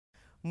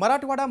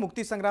मराठवाडा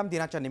मुक्तीसंग्राम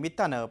दिनाच्या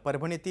निमित्तानं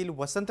परभणीतील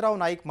वसंतराव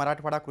नाईक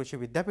मराठवाडा कृषी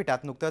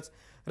विद्यापीठात नुकतंच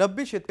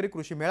रब्बी शेतकरी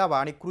कृषी मेळावा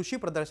आणि कृषी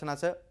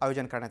प्रदर्शनाचं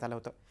आयोजन करण्यात आलं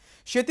होतं।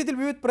 शेतीतील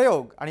विविध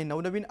प्रयोग आणि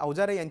नवनवीन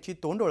अवजारे यांची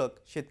तोंडओळख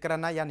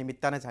शेतकऱ्यांना या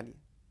निमित्तानं झाली।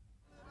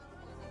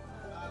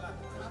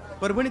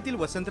 परभणीतील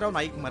वसंतराव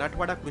नाईक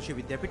मराठवाडा कृषी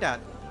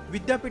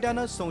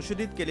विद्यापीठानं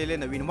संशोधित केलेले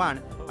नवीन वाण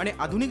आणि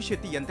आधुनिक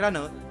शेती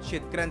यंत्रानं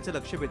शेतकऱ्यांचं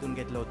लक्ष वेधून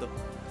घेतलं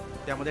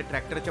होतं। त्यामध्ये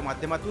ट्रॅक्टरच्या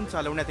माध्यमातून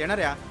चालवण्यात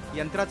येणाऱ्या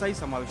यंत्राचाही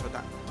समावेश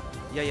होता।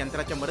 या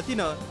यंत्राच्या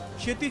मदतीनं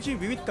शेतीची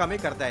विविध कामे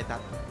करता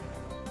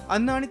येतात।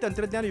 अन्न आणि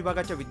तंत्रज्ञान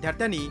विभागाच्या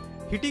विद्यार्थ्यांनी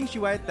हिटिंग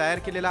शिवाय तयार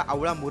केलेला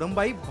आवळा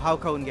मुरंबाई भाव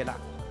खाऊन गेला।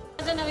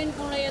 नवीन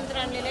पूर्ण यंत्र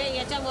आणलेले आहे।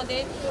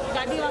 याच्यामध्ये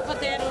गाडी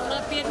वापर तयार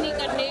होणं, पेरणी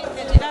करणे,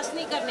 त्याची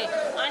रासणी करणे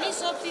आणि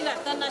सोबतीला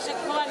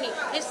तणनाशक फवारणी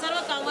हे सर्व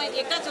कामं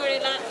एकाच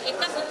वेळेला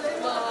एकाच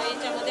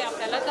याच्यामध्ये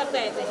आपल्याला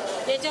करता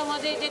येते।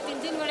 याच्यामध्ये जे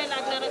 3 वेळे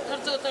लागणारा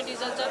खर्च होता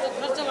डिझेलचा तो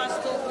खर्च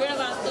वाचतो, वेळ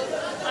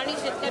वाचतो आणि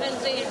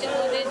शेतकऱ्यांचं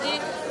याच्यामध्ये जे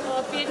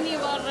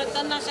पेरणीवर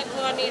तणनाशक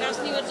फवारणी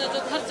रासणीवरचा जो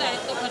खर्च आहे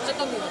तो खर्च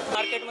कमी होतो।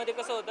 मार्केटमध्ये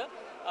कसं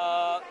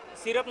होतं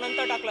सिरप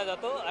नंतर टाकला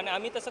जातो आणि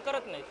आम्ही तसं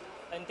करत नाही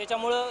आणि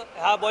त्याच्यामुळं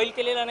हा बॉईल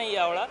केलेला नाही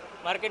आवळा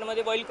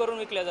मार्केटमध्ये बॉईल करून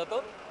विकला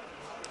जातो।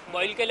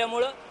 बॉईल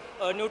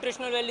केल्यामुळं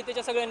न्यूट्रिशनल व्हॅल्यू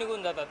त्याच्या सगळ्या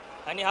निघून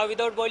जातात आणि हा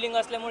विदाऊट बॉइलिंग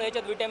असल्यामुळे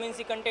ह्याच्यात व्हिटॅमिन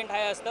सी कंटेंट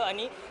हाय असतं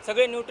आणि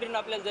सगळे न्यूट्रिएंट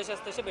आपल्याला जसे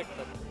तसे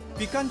भेटतात।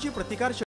 पिकांची प्रतिकार